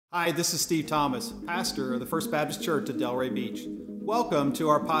Hi, this is Steve Thomas, pastor of the First Baptist Church at Delray Beach. Welcome to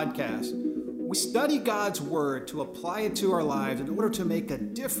our podcast. We study God's Word to apply it to our lives in order to make a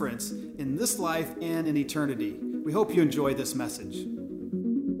difference in this life and in eternity. We hope you enjoy this message.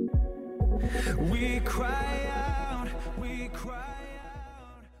 We cry out, we cry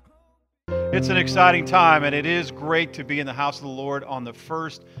out. It's an exciting time, and it is great to be in the house of the Lord on the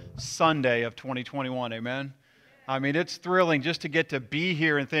first Sunday of 2021. Amen. I mean, it's thrilling just to get to be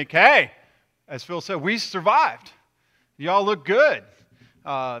here and think, hey, as Phil said, we survived. Y'all look good.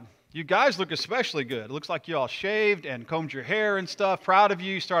 You guys look especially good. It looks like you all shaved and combed your hair and stuff. Proud of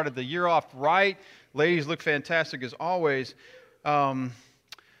you. Started the year off right. Ladies look fantastic as always. But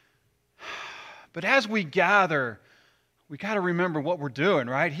as we gather, we got to remember what we're doing,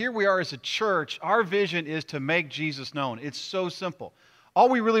 right? Here we are as a church. Our vision is to make Jesus known. It's so simple. All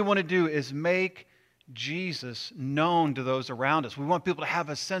we really want to do is make Jesus known to those around us. We want people to have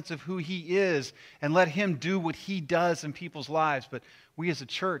a sense of who He is and let Him do what He does in people's lives. But we as a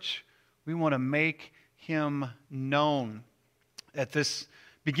church, we want to make Him known. At this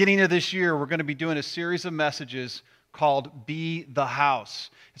beginning of this year, we're going to be doing a series of messages called Be the House.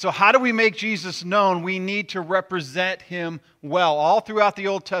 So how do we make Jesus known? We need to represent Him well. All throughout the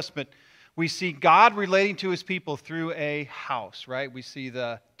Old Testament, we see God relating to His people through a house, right? We see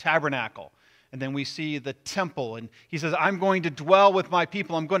the tabernacle. And then we see the temple, and He says, I'm going to dwell with my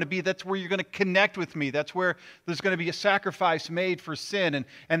people. That's where you're going to connect with me. That's where there's going to be a sacrifice made for sin.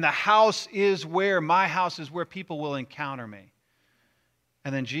 And the house is where, my house is where people will encounter me.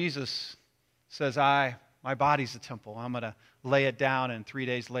 And then Jesus says, my body's the temple. I'm going to lay it down, and 3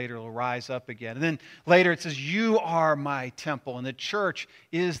 days later it'll rise up again. And then later it says, you are my temple. And the church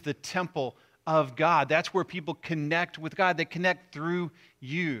is the temple of God. That's where people connect with God. They connect through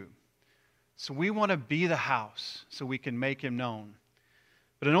you. So we want to be the house so we can make Him known.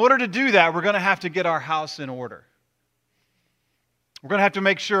 But in order to do that, we're going to have to get our house in order. We're going to have to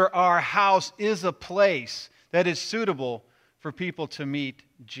make sure our house is a place that is suitable for people to meet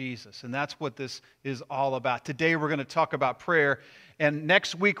Jesus. And that's what this is all about. Today we're going to talk about prayer. And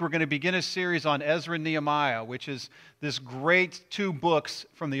next week we're going to begin a series on Ezra and Nehemiah, which is this great two books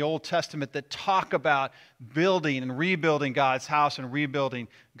from the Old Testament that talk about building and rebuilding God's house and rebuilding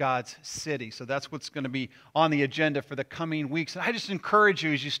God's city. So that's what's going to be on the agenda for the coming weeks. And I just encourage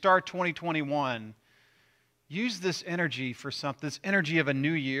you as you start 2021, use this energy for something, this energy of a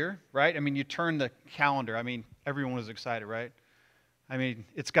new year, right? I mean, you turn the calendar. I mean, everyone was excited, right? I mean,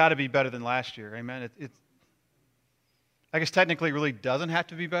 it's got to be better than last year, amen? I guess technically it really doesn't have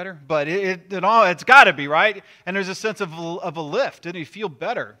to be better, but it's got to be, right? And there's a sense of a lift, and you feel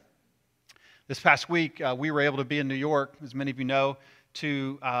better. This past week, we were able to be in New York, as many of you know,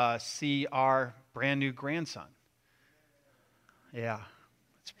 to see our brand new grandson. Yeah,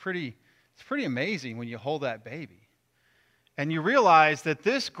 it's pretty amazing when you hold that baby. And you realize that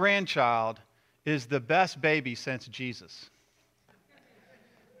this grandchild is the best baby since Jesus.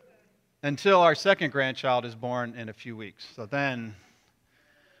 Until our second grandchild is born in a few weeks. But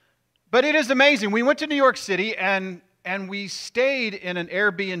it is amazing. We went to New York City and we stayed in an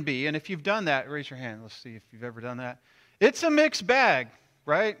Airbnb. And if you've done that, raise your hand. Let's see if you've ever done that. It's a mixed bag,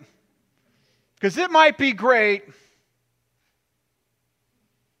 right? Because it might be great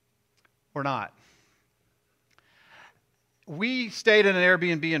or not. We stayed in an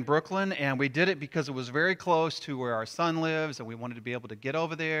Airbnb in Brooklyn, and we did it because it was very close to where our son lives, and we wanted to be able to get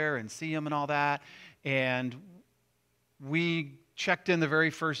over there and see him and all that. And we checked in the very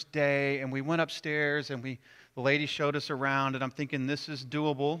first day, and we went upstairs, and the lady showed us around, and I'm thinking, this is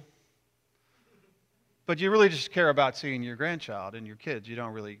doable. But you really just care about seeing your grandchild and your kids. You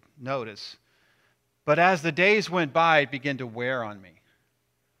don't really notice. But as the days went by, it began to wear on me.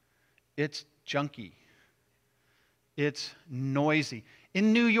 It's junky. It's noisy.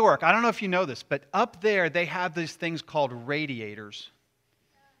 In New York, I don't know if you know this, but up there they have these things called radiators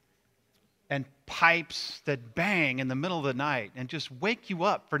and pipes that bang in the middle of the night and just wake you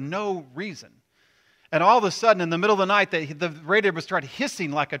up for no reason. And all of a sudden, in the middle of the night, the radiator would start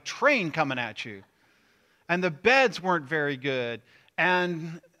hissing like a train coming at you. And the beds weren't very good.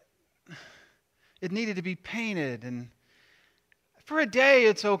 And it needed to be painted. And for a day,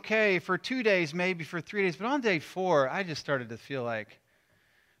 it's okay. For 2 days, maybe for 3 days. But on day 4, I just started to feel like,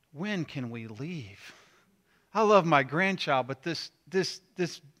 when can we leave? I love my grandchild, but this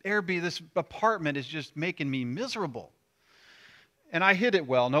Airbnb, this apartment is just making me miserable. And I hid it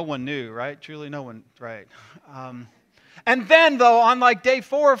well. No one knew, right? Truly, no one, right? And then, though, on like day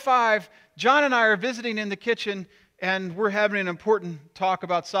 4 or 5, John and I are visiting in the kitchen, and we're having an important talk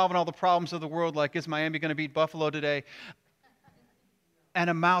about solving all the problems of the world, like, is Miami going to beat Buffalo today? and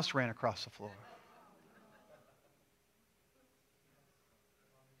a mouse ran across the floor.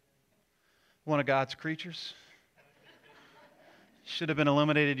 One of God's creatures. Should have been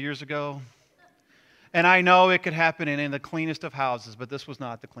eliminated years ago. And I know it could happen in the cleanest of houses, but this was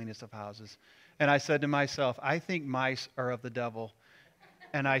not the cleanest of houses. And I said to myself, I think mice are of the devil.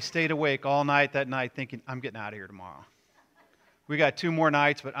 And I stayed awake all night that night thinking, I'm getting out of here tomorrow. We got 2 more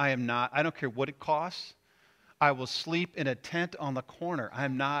nights, but I don't care what it costs. I will sleep in a tent on the corner.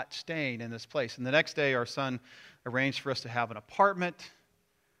 I'm not staying in this place. And the next day, our son arranged for us to have an apartment,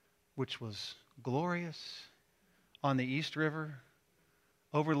 which was glorious, on the East River,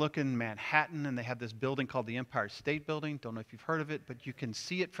 overlooking Manhattan, and they have this building called the Empire State Building. Don't know if you've heard of it, but you can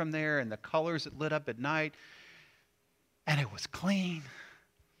see it from there, and the colors it lit up at night. And it was clean,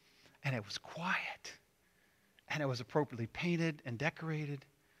 and it was quiet, and it was appropriately painted and decorated,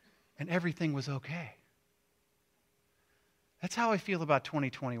 and everything was okay. That's how I feel about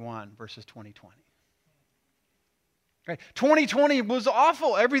 2021 versus 2020. Right? 2020 was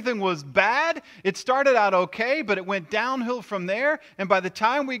awful. Everything was bad. It started out okay, but it went downhill from there. And by the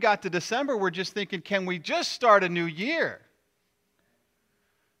time we got to December, we're just thinking, can we just start a new year?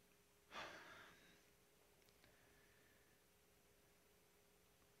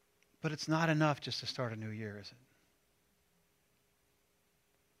 But it's not enough just to start a new year, is it?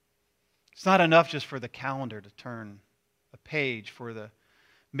 It's not enough just for the calendar to turn a page, for the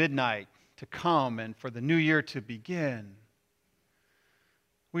midnight to come, and for the new year to begin.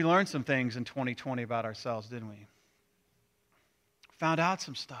 We learned some things in 2020 about ourselves, didn't we? Found out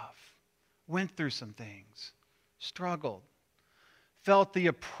some stuff, went through some things, struggled, felt the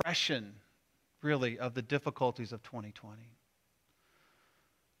oppression, really, of the difficulties of 2020.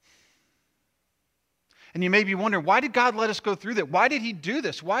 And you may be wondering, why did God let us go through that? Why did He do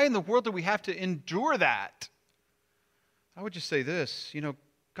this? Why in the world do we have to endure that? I would just say this,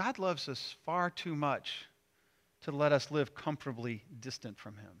 God loves us far too much to let us live comfortably distant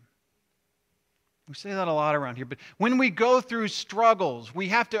from Him. We say that a lot around here, but when we go through struggles, we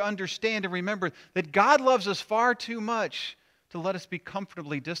have to understand and remember that God loves us far too much to let us be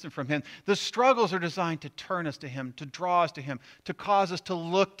comfortably distant from Him. The struggles are designed to turn us to Him, to draw us to Him, to cause us to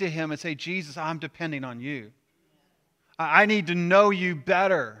look to Him and say, Jesus, I'm depending on You. I need to know You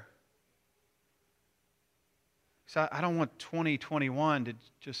better. So I don't want 2021 to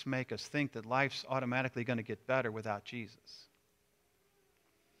just make us think that life's automatically going to get better without Jesus.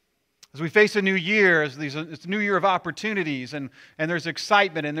 As we face a new year, it's a new year of opportunities, and there's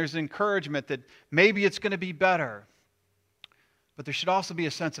excitement and there's encouragement that maybe it's going to be better. But there should also be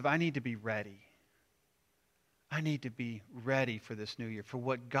a sense of, I need to be ready. I need to be ready for this new year, for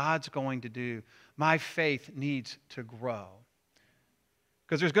what God's going to do. My faith needs to grow.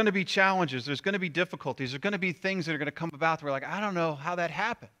 Because there's going to be challenges, there's going to be difficulties, there's going to be things that are going to come about that we're like, I don't know how that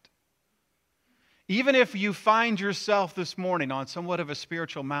happened. Even if you find yourself this morning on somewhat of a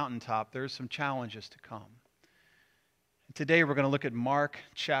spiritual mountaintop, there's some challenges to come. And today we're going to look at Mark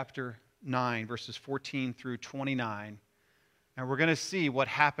chapter 9, verses 14 through 29. And we're going to see what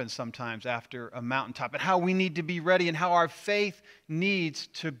happens sometimes after a mountaintop and how we need to be ready and how our faith needs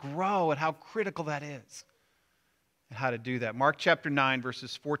to grow and how critical that is. And how to do that. Mark chapter 9,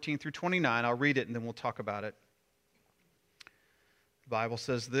 verses 14 through 29. I'll read it and then we'll talk about it. The Bible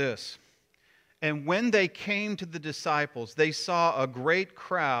says this. And when they came to the disciples, they saw a great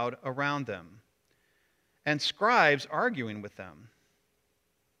crowd around them, and scribes arguing with them.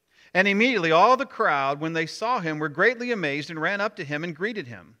 And immediately all the crowd, when they saw him, were greatly amazed and ran up to him and greeted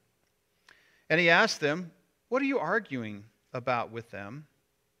him. And he asked them, what are you arguing about with them?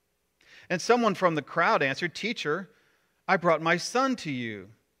 And someone from the crowd answered, Teacher, I brought my son to you,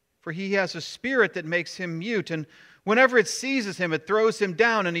 for he has a spirit that makes him mute, and whenever it seizes him, it throws him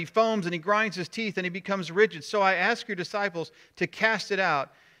down, and he foams, and he grinds his teeth, and he becomes rigid. So I asked your disciples to cast it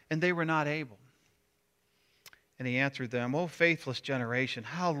out, and they were not able. And he answered them, O faithless generation,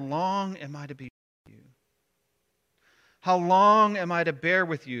 how long am I to be with you? How long am I to bear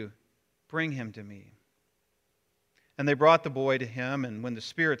with you? Bring him to me. And they brought the boy to him, and when the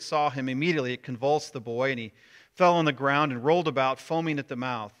spirit saw him, immediately it convulsed the boy, and he fell on the ground and rolled about, foaming at the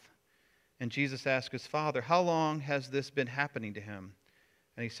mouth. And Jesus asked his father, how long has this been happening to him?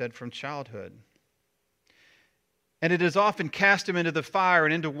 And he said, from childhood. And it has often cast him into the fire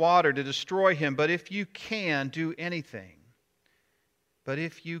and into water to destroy him. But if you can do anything,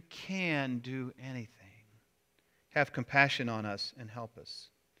 have compassion on us and help us.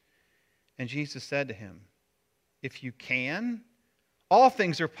 And Jesus said to him, if you can, all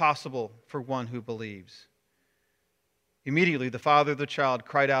things are possible for one who believes. Immediately the father of the child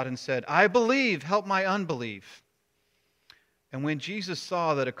cried out and said, I believe, help my unbelief. And when Jesus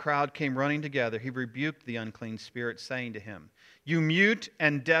saw that a crowd came running together, he rebuked the unclean spirit, saying to him, "You mute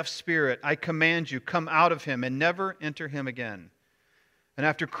and deaf spirit, I command you, come out of him and never enter him again." And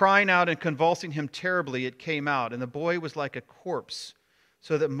after crying out and convulsing him terribly, it came out, and the boy was like a corpse,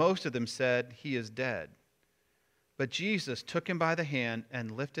 so that most of them said, "He is dead." But Jesus took him by the hand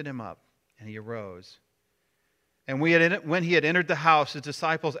and lifted him up, and he arose. And when he had entered the house, his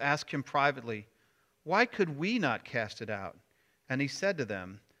disciples asked him privately, "Why could we not cast it out?" And he said to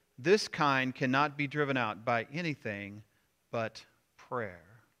them, "This kind cannot be driven out by anything but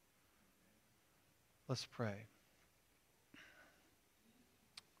prayer." Let's pray.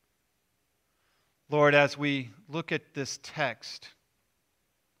 Lord, as we look at this text,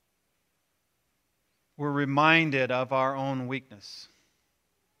 we're reminded of our own weakness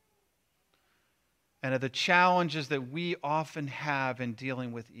and of the challenges that we often have in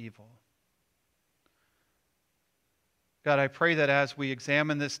dealing with evil. God, I pray that as we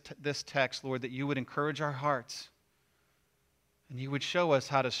examine this text, Lord, that you would encourage our hearts and you would show us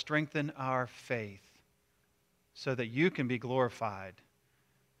how to strengthen our faith so that you can be glorified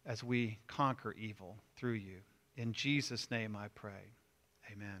as we conquer evil through you. In Jesus' name I pray.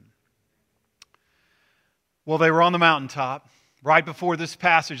 Amen. Well, they were on the mountaintop. Right before this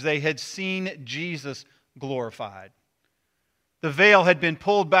passage, they had seen Jesus glorified. The veil had been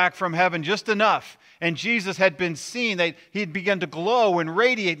pulled back from heaven just enough, and Jesus had been seen. He had begun to glow and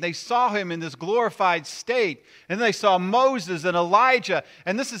radiate. They saw him in this glorified state. And then they saw Moses and Elijah,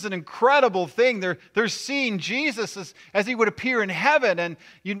 and this is an incredible thing. They're seeing Jesus as he would appear in heaven, and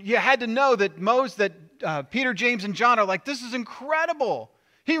you had to know that Peter, James, and John are like, this is incredible.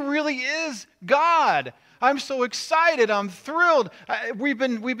 He really is God. I'm so excited. I'm thrilled. We've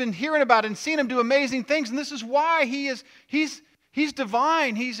been hearing about it and seeing him do amazing things, and this is why he's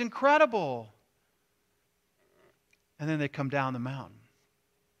divine. He's incredible. And then they come down the mountain.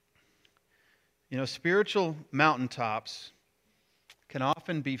 You know, spiritual mountaintops can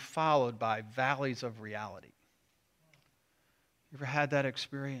often be followed by valleys of reality. You ever had that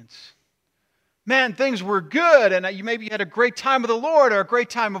experience? Man, things were good, and you maybe had a great time with the Lord, or a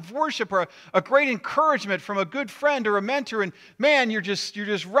great time of worship, or a great encouragement from a good friend or a mentor, and man, you're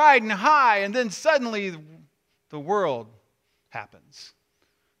just riding high, and then suddenly the world happens.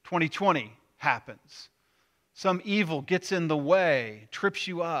 2020 happens. Some evil gets in the way, trips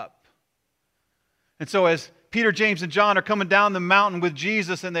you up. And so as Peter, James, and John are coming down the mountain with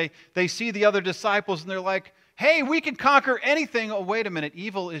Jesus, and they see the other disciples, and they're like, hey, we can conquer anything. Oh, wait a minute.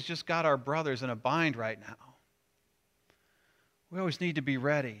 Evil has just got our brothers in a bind right now. We always need to be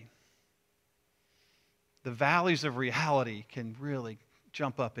ready. The valleys of reality can really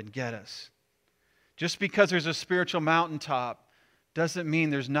jump up and get us. Just because there's a spiritual mountaintop doesn't mean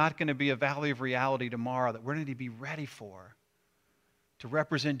there's not going to be a valley of reality tomorrow that we're going to be ready for to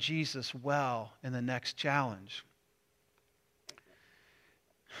represent Jesus well in the next challenge.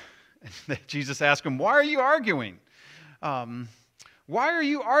 Jesus asked him, why are you arguing? Why are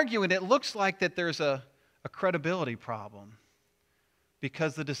you arguing? It looks like that there's a credibility problem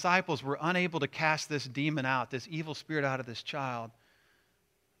because the disciples were unable to cast this demon out, this evil spirit out of this child.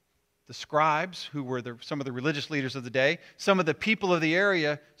 The scribes, who were some of the religious leaders of the day, some of the people of the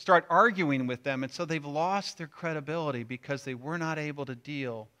area start arguing with them, and so they've lost their credibility because they were not able to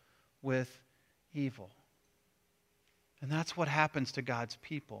deal with evil. And that's what happens to God's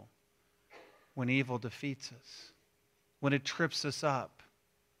people when evil defeats us, when it trips us up,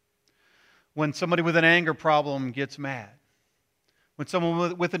 when somebody with an anger problem gets mad, when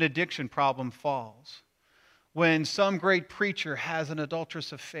someone with an addiction problem falls, when some great preacher has an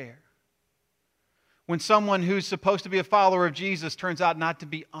adulterous affair, when someone who's supposed to be a follower of Jesus turns out not to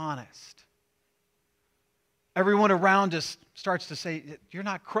be honest. Everyone around us starts to say, you're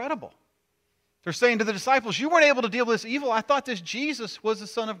not credible. They're saying to the disciples, you weren't able to deal with this evil. I thought this Jesus was the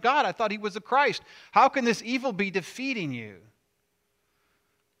Son of God. I thought he was the Christ. How can this evil be defeating you?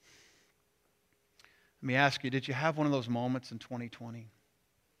 Let me ask you, did you have one of those moments in 2020? And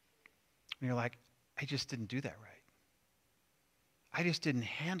you're like, I just didn't do that right. I just didn't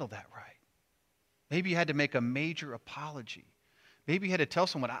handle that right. Maybe you had to make a major apology. Maybe you had to tell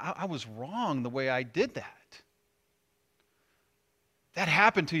someone, I was wrong the way I did that. That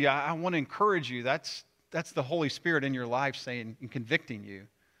happened to you. I want to encourage you. That's the Holy Spirit in your life saying and convicting you.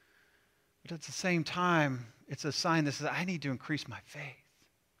 But at the same time, it's a sign that says, I need to increase my faith.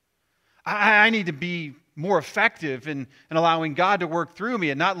 I need to be more effective in allowing God to work through me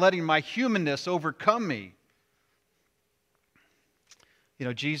and not letting my humanness overcome me. You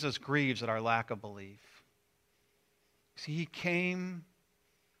know, Jesus grieves at our lack of belief. See, he came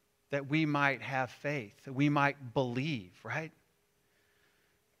that we might have faith, that we might believe, right?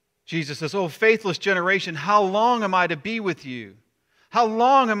 Jesus says, "Oh, faithless generation, how long am I to be with you? How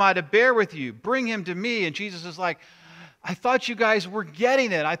long am I to bear with you? Bring him to me." And Jesus is like, "I thought you guys were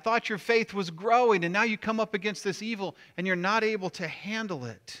getting it. I thought your faith was growing, and now you come up against this evil, and you're not able to handle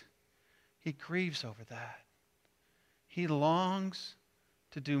it." He grieves over that. He longs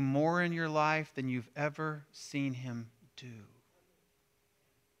to do more in your life than you've ever seen him do.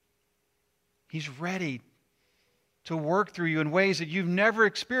 He's ready to work through you in ways that you've never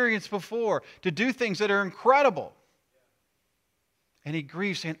experienced before, to do things that are incredible. And he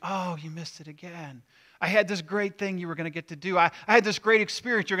grieves, saying, "Oh, you missed it again. I had this great thing you were going to get to do. I had this great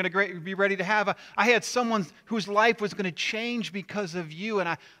experience you're going to be ready to have. I had someone whose life was going to change because of you, and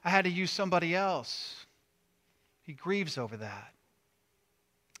I had to use somebody else." He grieves over that.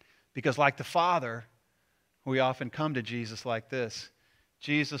 Because like the Father, we often come to Jesus like this.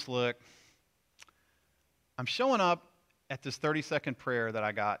 "Jesus, look, I'm showing up at this 30-second prayer that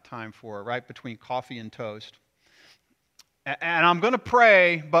I got time for, right between coffee and toast. And I'm going to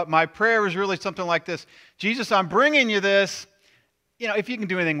pray, but my prayer is really something like this. Jesus, I'm bringing you this. If you can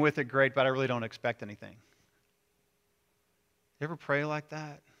do anything with it, great, but I really don't expect anything." You ever pray like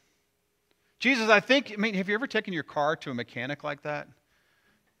that? Jesus, have you ever taken your car to a mechanic like that?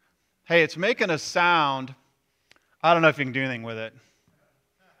 "Hey, it's making a sound. I don't know if you can do anything with it.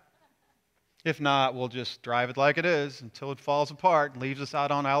 If not, we'll just drive it like it is until it falls apart and leaves us out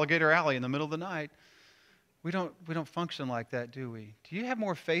on Alligator Alley in the middle of the night." We don't function like that, do we? Do you have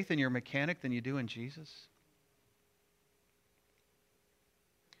more faith in your mechanic than you do in Jesus?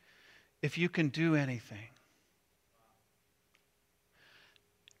 If you can do anything.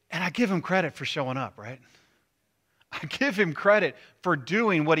 And I give him credit for showing up, right? I give him credit for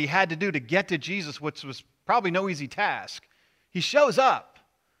doing what he had to do to get to Jesus, which was probably no easy task. He shows up.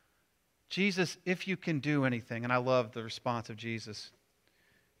 "Jesus, if you can do anything," and I love the response of Jesus.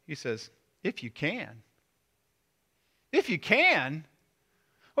 He says, "If you can." If you can?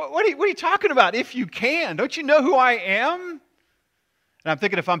 What are you talking about? If you can? Don't you know who I am? And I'm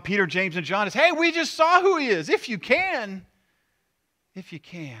thinking if I'm Peter, James, and John, hey, we just saw who he is. If you can. If you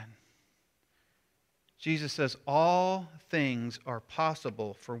can. Jesus says, all things are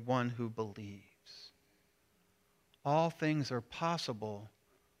possible for one who believes. All things are possible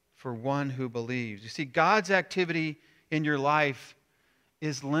for one who believes. You see, God's activity in your life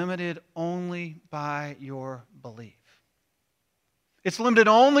is limited only by your belief. It's limited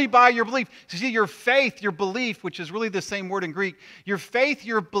only by your belief. So see, your faith, your belief, which is really the same word in Greek, your faith,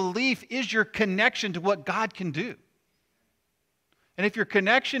 your belief is your connection to what God can do. And if your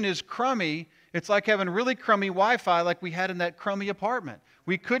connection is crummy, it's like having really crummy Wi-Fi like we had in that crummy apartment.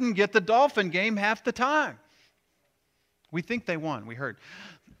 We couldn't get the Dolphin game half the time. We think they won, we heard.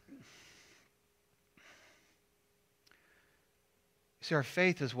 See, our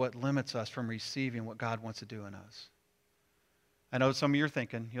faith is what limits us from receiving what God wants to do in us. I know some of you are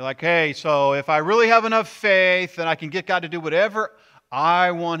thinking, you're like, hey, so if I really have enough faith, then I can get God to do whatever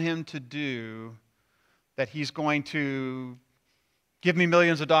I want him to do, that he's going to give me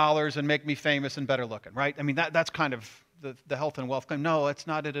millions of dollars and make me famous and better looking, right? I mean, that's kind of the health and wealth claim. No, that's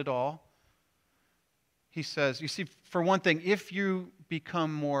not it at all. He says, you see, for one thing, if you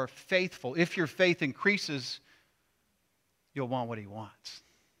become more faithful, if your faith increases, you'll want what he wants.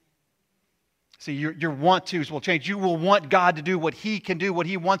 See, your want-tos will change. You will want God to do what he can do, what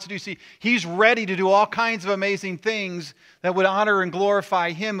he wants to do. See, he's ready to do all kinds of amazing things that would honor and glorify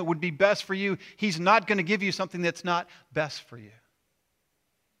him. It would be best for you. He's not going to give you something that's not best for you.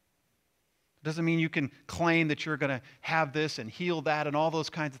 It doesn't mean you can claim that you're going to have this and heal that and all those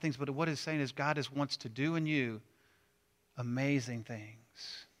kinds of things. But what it's saying is God wants to do in you amazing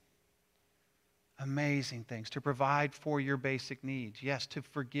things. Amazing things, to provide for your basic needs. Yes, to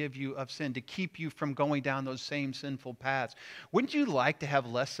forgive you of sin, to keep you from going down those same sinful paths. Wouldn't you like to have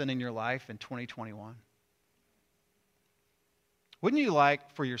less sin in your life in 2021? Wouldn't you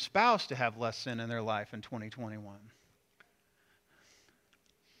like for your spouse to have less sin in their life in 2021?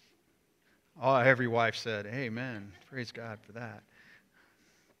 Oh, every wife said, amen. Praise God for that.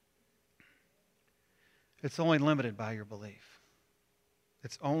 It's only limited by your belief.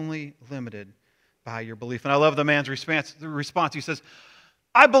 It's only limited by your belief. And I love the man's response. He says,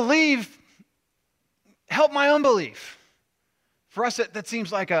 I believe, help my unbelief. For us, that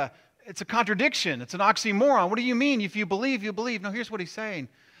seems like it's a contradiction. It's an oxymoron. What do you mean? If you believe, you believe. No, here's what he's saying.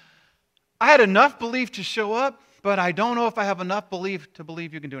 I had enough belief to show up, but I don't know if I have enough belief to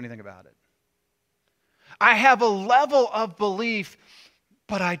believe you can do anything about it. I have a level of belief,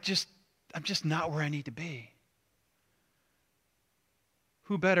 but I'm just not where I need to be.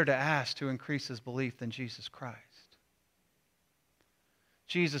 Who better to ask to increase his belief than Jesus Christ?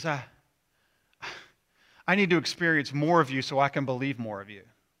 Jesus, I need to experience more of you so I can believe more of you.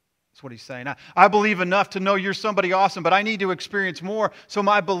 That's what he's saying. I believe enough to know you're somebody awesome, but I need to experience more so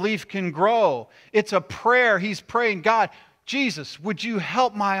my belief can grow. It's a prayer. He's praying, God, Jesus, would you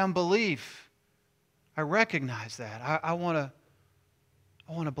help my unbelief? I recognize that. I want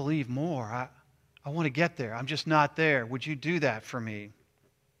to believe more. I want to get there. I'm just not there. Would you do that for me?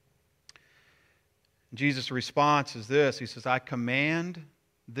 Jesus' response is this. He says, I command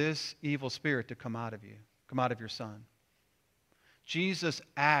this evil spirit to come out of you, come out of your son. Jesus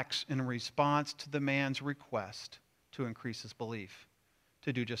acts in response to the man's request to increase his belief,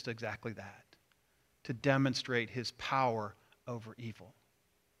 to do just exactly that, to demonstrate his power over evil.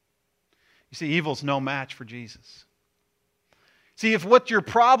 You see, evil's no match for Jesus. See, if what your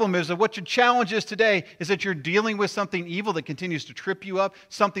problem is, or what your challenge is today, is that you're dealing with something evil that continues to trip you up,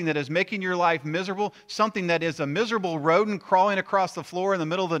 something that is making your life miserable, something that is a miserable rodent crawling across the floor in the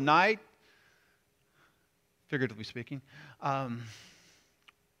middle of the night, figuratively speaking,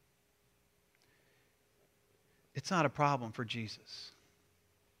 it's not a problem for Jesus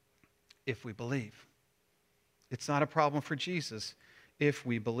if we believe. It's not a problem for Jesus if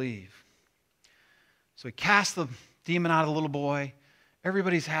we believe. So he casts the demon out of the little boy.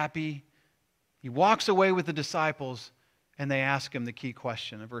 Everybody's happy. He walks away with the disciples, and they ask him the key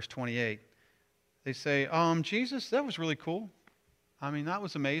question in verse 28. They say, Jesus, that was really cool. I mean, that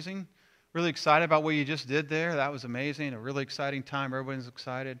was amazing. Really excited about what you just did there. That was amazing. A really exciting time. Everybody's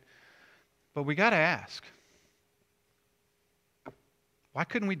excited. But we got to ask, why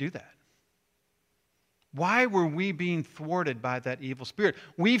couldn't we do that? Why were we being thwarted by that evil spirit?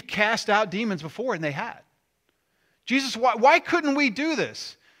 We've cast out demons before, and they had. Jesus, why couldn't we do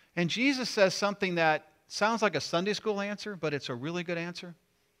this? And Jesus says something that sounds like a Sunday school answer, but it's a really good answer.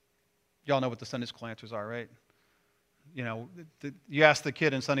 Y'all know what the Sunday school answers are, right? You know, you ask the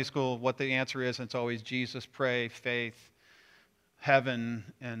kid in Sunday school what the answer is, and it's always Jesus, pray, faith, heaven,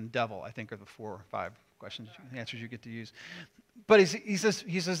 and devil, I think are the 4 or 5 answers you get to use. But he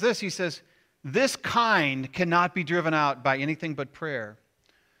says, this kind cannot be driven out by anything but prayer.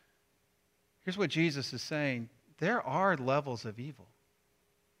 Here's what Jesus is saying. There are levels of evil.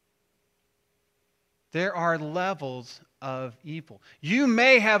 There are levels of evil. You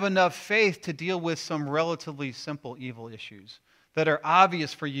may have enough faith to deal with some relatively simple evil issues that are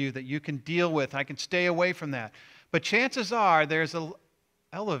obvious for you that you can deal with. I can stay away from that. But chances are there's an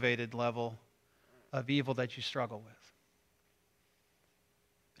elevated level of evil that you struggle with.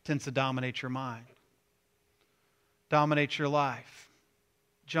 It tends to dominate your mind, dominates your life,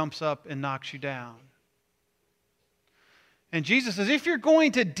 jumps up and knocks you down. And Jesus says, if you're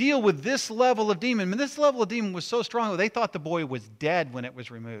going to deal with this level of demon, and this level of demon was so strong that they thought the boy was dead when it was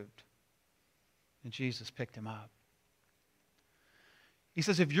removed. And Jesus picked him up. He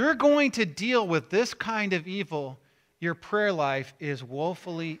says, if you're going to deal with this kind of evil, your prayer life is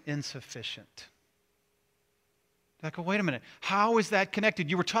woefully insufficient. Like, oh, wait a minute. How is that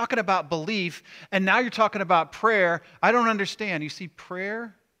connected? You were talking about belief, and now you're talking about prayer. I don't understand. You see,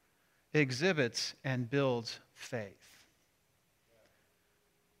 prayer exhibits and builds faith.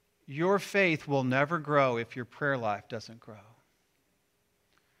 Your faith will never grow if your prayer life doesn't grow.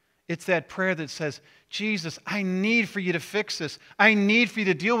 It's that prayer that says, Jesus, I need for you to fix this. I need for you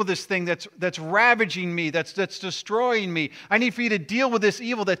to deal with this thing that's ravaging me, that's destroying me. I need for you to deal with this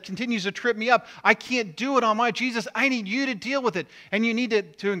evil that continues to trip me up. I can't do it on my Jesus. I need you to deal with it. And you need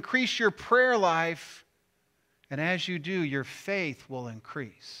to increase your prayer life. And as you do, your faith will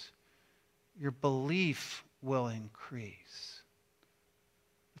increase. Your belief will increase.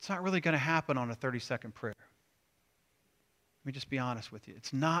 It's not really going to happen on a 30-second prayer. Let me just be honest with you.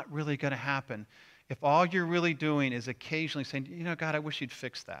 It's not really going to happen if all you're really doing is occasionally saying, you know, God, I wish you'd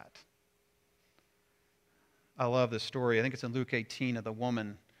fix that. I love this story. I think it's in Luke 18 of the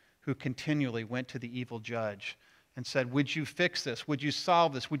woman who continually went to the evil judge and said, would you fix this? Would you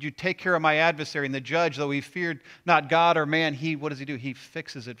solve this? Would you take care of my adversary? And the judge, though he feared not God or man, what does he do? He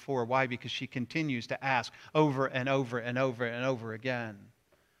fixes it for her. Why? Because she continues to ask over and over and over and over again.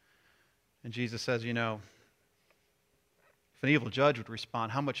 And Jesus says, you know, if an evil judge would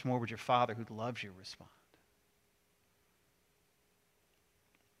respond, how much more would your Father who loves you respond?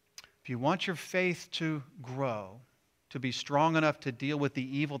 If you want your faith to grow, to be strong enough to deal with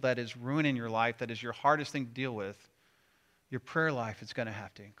the evil that is ruining your life, that is your hardest thing to deal with, your prayer life is going to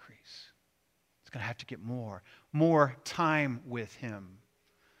have to increase. It's going to have to get more time with Him,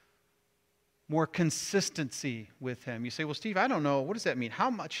 more consistency with Him. You say, well, Steve, I don't know. What does that mean? How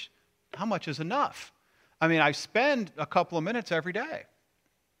much is enough? I mean, I spend a couple of minutes every day.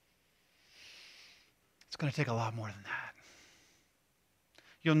 It's going to take a lot more than that.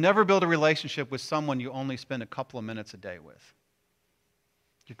 You'll never build a relationship with someone you only spend a couple of minutes a day with.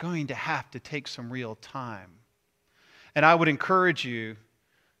 You're going to have to take some real time. And I would encourage you,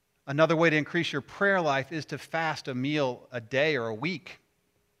 another way to increase your prayer life is to fast a meal a day or a week.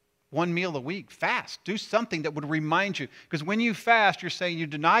 One meal a week. Fast. Do something that would remind you. Because when you fast, you're saying you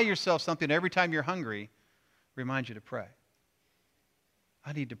deny yourself something every time you're hungry. Remind you to pray.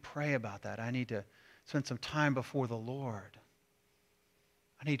 I need to pray about that. I need to spend some time before the Lord.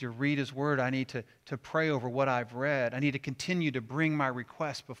 I need to read His Word. I need to pray over what I've read. I need to continue to bring my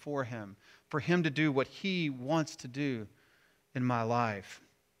requests before Him, for Him to do what He wants to do in my life.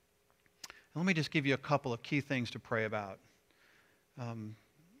 And let me just give you a couple of key things to pray about.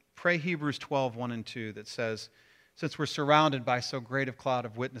 Pray Hebrews 12, 1 and 2 that says, since we're surrounded by so great a cloud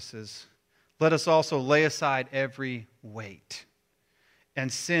of witnesses, let us also lay aside every weight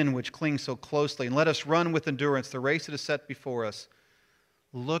and sin which clings so closely, and let us run with endurance the race that is set before us,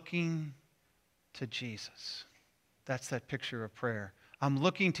 looking to Jesus. That's that picture of prayer. I'm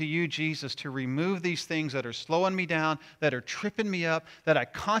looking to you, Jesus, to remove these things that are slowing me down, that are tripping me up, that I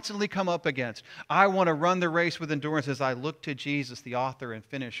constantly come up against. I want to run the race with endurance as I look to Jesus, the author and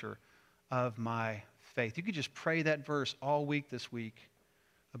finisher of my faith. You could just pray that verse all week this week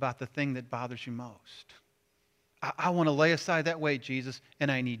about the thing that bothers you most. I want to lay aside that weight, Jesus,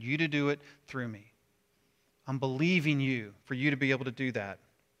 and I need you to do it through me. I'm believing you for you to be able to do that.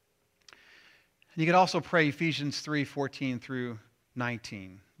 And you could also pray Ephesians 3, 14 through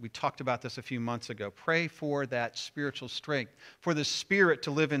 19. We talked about this a few months ago. Pray for that spiritual strength, for the Spirit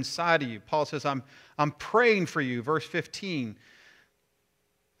to live inside of you. Paul says, I'm praying for you, verse 15,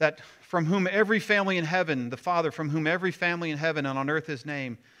 that from whom every family in heaven, the Father, from whom every family in heaven and on earth is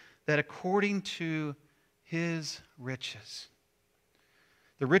named, that according to His riches,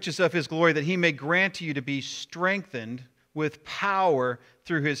 the riches of His glory, that He may grant to you to be strengthened with power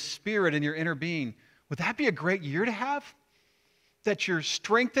through His Spirit in your inner being. Would that be a great year to have? That you're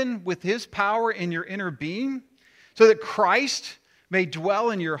strengthened with His power in your inner being, so that Christ may dwell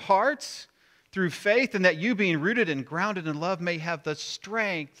in your hearts through faith, and that you, being rooted and grounded in love, may have the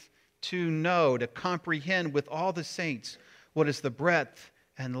strength to know, to comprehend with all the saints what is the breadth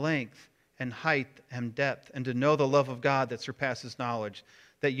and length and height and depth, and to know the love of God that surpasses knowledge,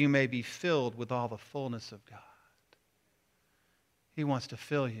 that you may be filled with all the fullness of God. He wants to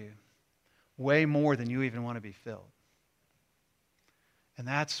fill you way more than you even want to be filled. And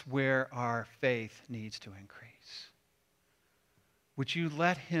that's where our faith needs to increase. Would you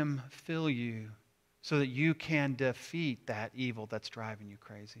let Him fill you so that you can defeat that evil that's driving you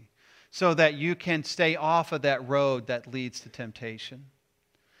crazy? So that you can stay off of that road that leads to temptation?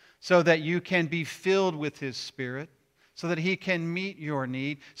 So that you can be filled with His Spirit? So that He can meet your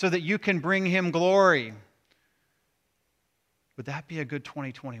need? So that you can bring Him glory? Would that be a good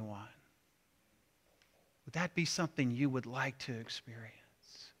 2021? Would that be something you would like to experience?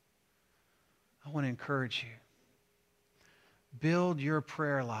 I want to encourage you. Build your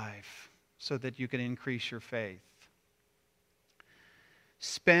prayer life so that you can increase your faith.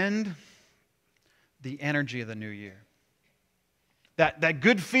 Spend the energy of the new year. That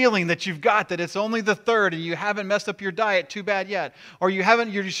good feeling that you've got that it's only the 3rd and you haven't messed up your diet too bad yet. Or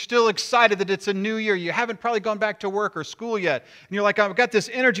you're still excited that it's a new year. You haven't probably gone back to work or school yet. And you're like, I've got this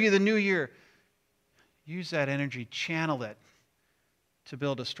energy of the new year. Use that energy, channel it to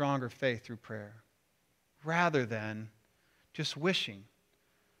build a stronger faith through prayer, rather than just wishing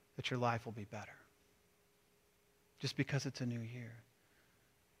that your life will be better just because it's a new year.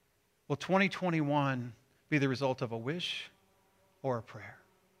 Will 2021 be the result of a wish or a prayer?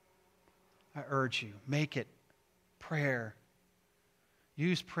 I urge you, make it prayer.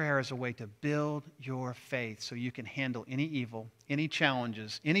 Use prayer as a way to build your faith so you can handle any evil, any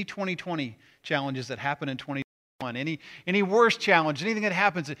challenges, any 2020 challenges that happen in 2021, any worse challenge, anything that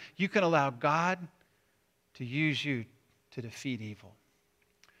happens, you can allow God to use you to defeat evil.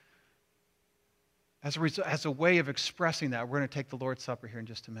 As a way of expressing that, we're going to take the Lord's Supper here in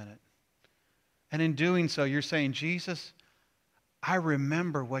just a minute. And in doing so, you're saying, Jesus, I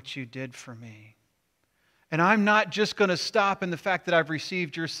remember what you did for me. And I'm not just going to stop in the fact that I've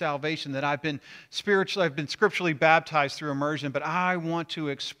received your salvation, that I've been scripturally baptized through immersion, but I want to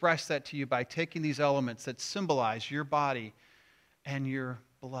express that to you by taking these elements that symbolize your body and your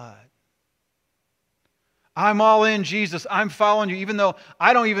blood. I'm all in, Jesus. I'm following you, even though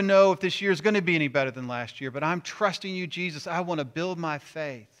I don't even know if this year is going to be any better than last year, but I'm trusting you, Jesus. I want to build my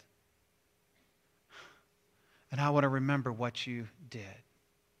faith. And I want to remember what you did.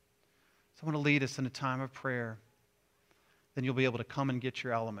 So I want to lead us in a time of prayer. Then you'll be able to come and get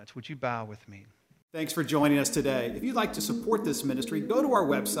your elements. Would you bow with me? Thanks for joining us today. If you'd like to support this ministry, go to our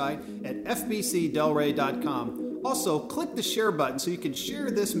website at fbcdelray.com. Also, click the share button so you can share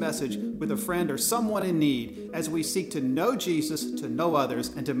this message with a friend or someone in need as we seek to know Jesus, to know others,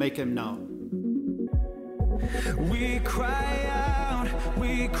 and to make him known. We cry out,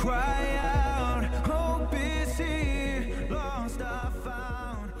 we cry out.